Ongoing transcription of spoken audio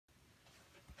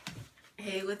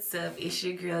Hey, what's up? It's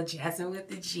your girl Jasmine with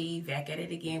the G, back at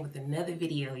it again with another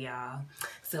video, y'all.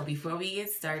 So before we get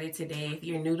started today, if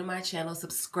you're new to my channel,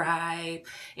 subscribe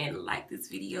and like this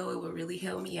video. It will really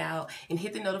help me out. And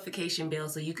hit the notification bell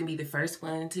so you can be the first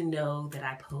one to know that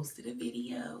I posted a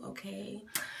video, okay?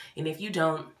 And if you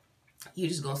don't, you're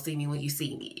just gonna see me when you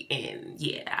see me. And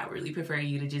yeah, I really prefer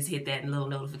you to just hit that little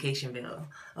notification bell.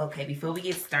 Okay, before we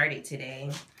get started today,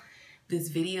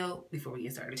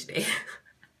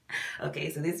 okay,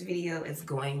 so this video is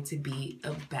going to be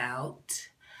about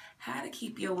how to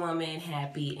keep your woman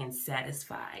happy and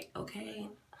satisfied, okay?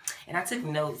 And I took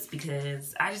notes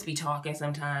because I just be talking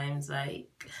sometimes, like,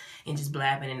 and just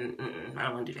blabbing, and I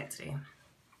don't want to do that today.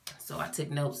 So I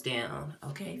took notes down,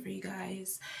 okay, for you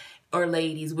guys. Or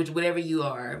ladies, whatever you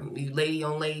are, lady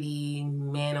on lady,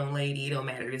 man on lady, it don't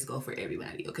matter. Just go for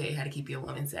everybody, okay? How to keep your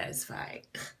woman satisfied.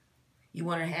 You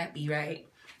want her happy, right?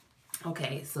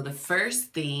 Okay, so the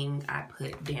first thing I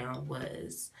put down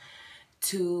was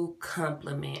to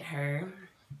compliment her.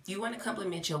 You want to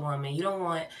compliment your woman. You don't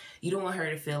want her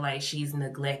to feel like she's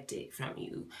neglected from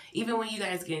you. Even when you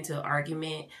guys get into an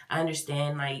argument, I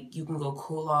understand, like, you can go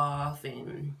cool off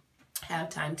and have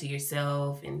time to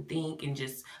yourself and think and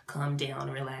just calm down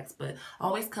and relax, but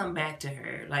always come back to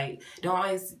her. Like,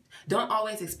 don't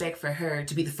always expect for her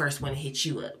to be the first one to hit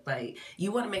you up. Like,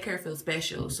 you want to make her feel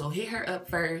special, so hit her up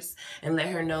first and let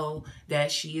her know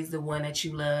that she is the one that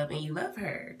you love and you love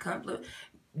her.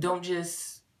 Don't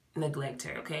just neglect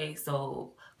her, okay?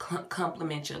 So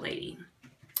compliment your lady.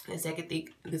 The second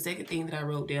thing that I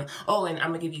wrote down. Oh, and I'm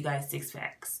gonna give you guys 6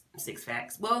 facts. 6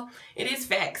 facts. Well, it is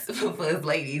facts for us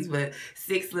ladies, but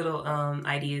 6 little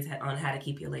ideas on how to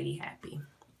keep your lady happy.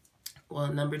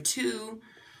 Well, number two,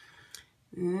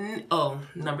 and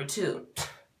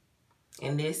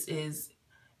this is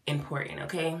important,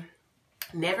 okay?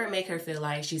 Never make her feel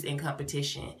like she's in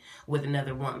competition with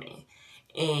another woman.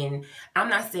 And I'm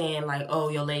not saying like, oh,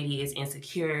 your lady is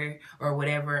insecure or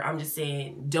whatever. I'm just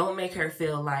saying don't make her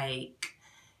feel like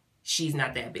she's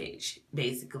not that bitch,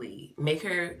 basically.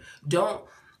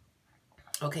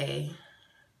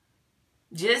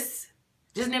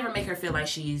 Just never make her feel like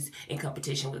she's in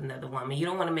competition with another woman. You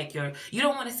don't want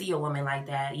to see your woman like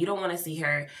that. You don't want to see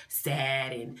her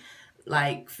sad and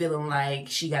like feeling like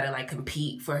she gotta like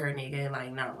compete for her nigga.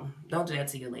 Like, no, don't do that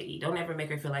to your lady. Don't ever make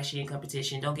her feel like she in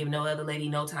competition. Don't give no other lady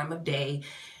no time of day.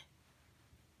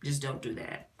 Just don't do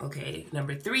that, okay?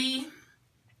 Number 3,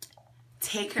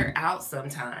 take her out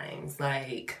sometimes.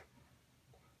 Like,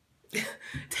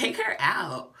 take her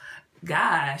out.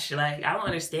 Gosh, like, I don't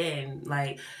understand.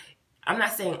 Like, I'm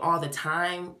not saying all the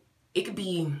time. It could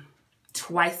be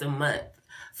twice a month,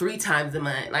 3 times a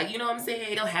month. Like, you know what I'm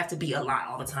saying? It don't have to be a lot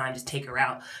all the time. Just take her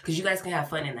out because you guys can have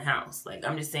fun in the house. Like,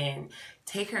 I'm just saying,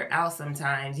 take her out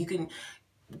sometimes. You can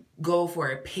go for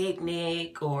a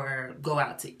picnic or go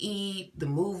out to eat, the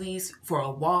movies, for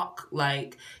a walk.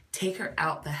 Like, take her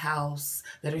out the house,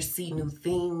 let her see new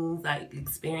things, like,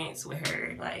 experience with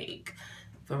her, like,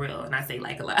 for real. And I say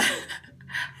like a lot.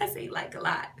 I say like a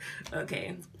lot.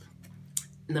 Okay.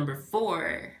 Number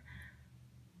 4,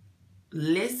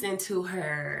 listen to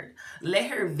her.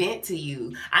 Let her vent to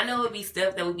you. I know it'd be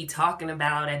stuff that we be talking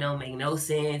about that don't make no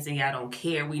sense and y'all don't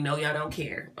care. We know y'all don't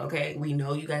care, okay? We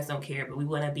know you guys don't care, but we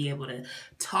want to be able to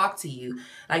talk to you.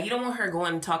 Like, you don't want her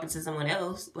going and talking to someone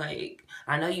else. Like,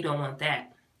 I know you don't want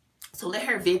that. So let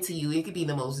her vent to you. It could be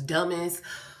the most dumbest,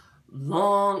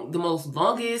 the most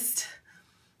longest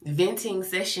venting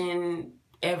session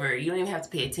ever. You don't even have to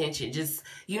pay attention. Just,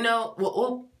 you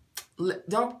know,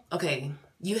 okay.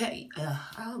 You have,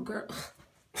 oh girl,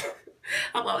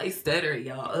 I'm always stuttering,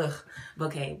 y'all.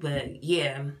 Okay, but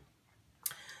yeah,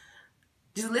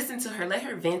 just listen to her. Let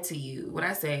her vent to you. What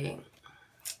I say.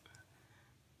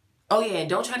 Oh yeah, and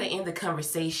don't try to end the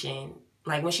conversation.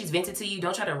 Like, when she's vented to you,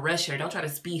 don't try to rush her. Don't try to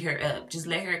speed her up. Just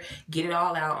let her get it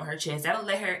all out on her chest. That'll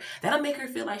make her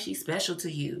feel like she's special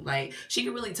to you. Like, she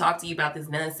can really talk to you about this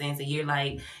nonsense, and you're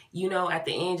like, you know, at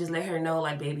the end, just let her know,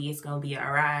 like, baby, it's gonna be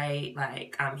all right.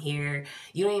 Like, I'm here.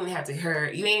 You don't even have to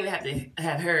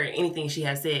have heard anything she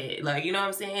has said. Like, you know what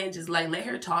I'm saying? Just, like, let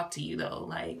her talk to you, though.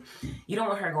 Like, you don't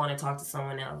want her going to talk to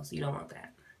someone else. You don't want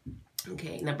that.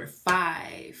 Okay, number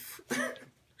 5.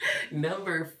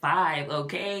 Number 5,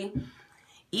 okay?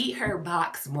 Eat her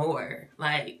box more.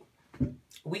 Like,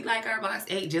 we like our box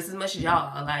 8 just as much as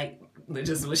y'all. Like,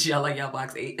 just as much as y'all like y'all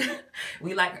box 8.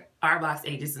 We like our box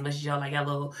 8 just as much as y'all like y'all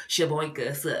little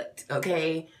shaboinka sucked,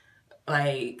 okay?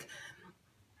 Like,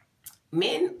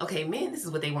 men, this is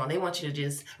what they want. They want you to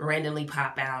just randomly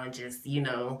pop out and just, you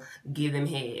know, give them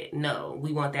head. No,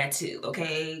 we want that too,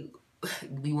 okay?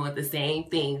 We want the same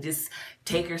thing. Just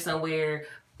take her somewhere,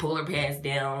 pull her pants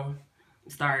down,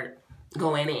 start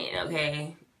going in,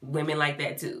 okay? Women like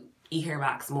that too. Eat her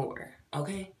box more,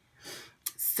 okay?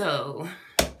 So,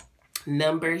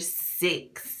 number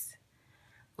 6,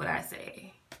 what I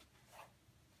say?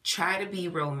 Try to be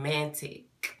romantic.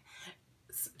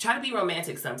 Try to be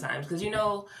romantic sometimes, because you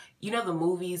know the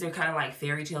movies are kind of like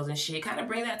fairy tales and shit. Kind of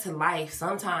bring that to life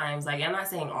sometimes. Like, I'm not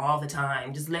saying all the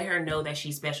time. Just let her know that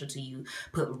she's special to you.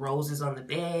 Put roses on the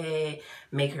bed.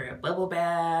 Make her a bubble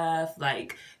bath.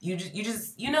 Like,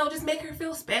 just make her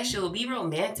feel special. Be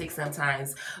romantic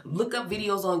sometimes. Look up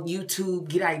videos on YouTube.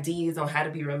 Get ideas on how to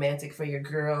be romantic for your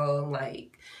girl.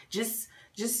 Like, just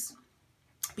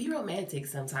be romantic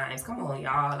sometimes. Come on,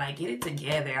 y'all. Like, get it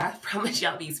together. I promise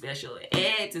y'all be special.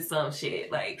 Add to some shit.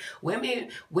 Like, women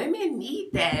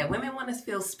need that. Women want to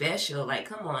feel special. Like,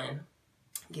 come on.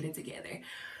 Get it together.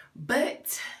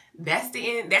 But that's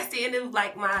the end of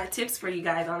like my tips for you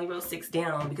guys. I only wrote 6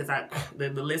 down because the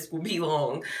list will be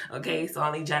long. Okay, so I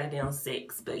only jotted down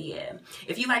 6. But yeah,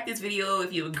 if you like this video,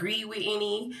 if you agree with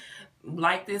any,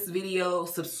 like this video,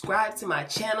 subscribe to my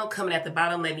channel. Comment at the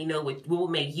bottom, let me know what will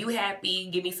make you happy.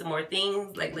 Give me some more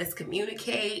things. Like, let's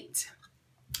communicate.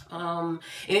 And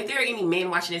if there are any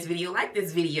men watching this video, like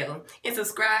this video and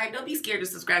subscribe. Don't be scared to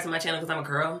subscribe to my channel because I'm a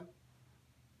girl.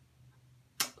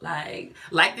 Like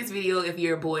this video if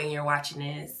you're a boy and you're watching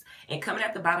this. And comment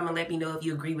at the bottom and let me know if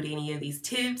you agree with any of these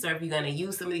tips, or if you're going to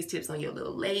use some of these tips on your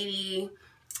little lady.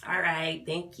 All right.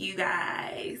 Thank you,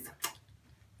 guys.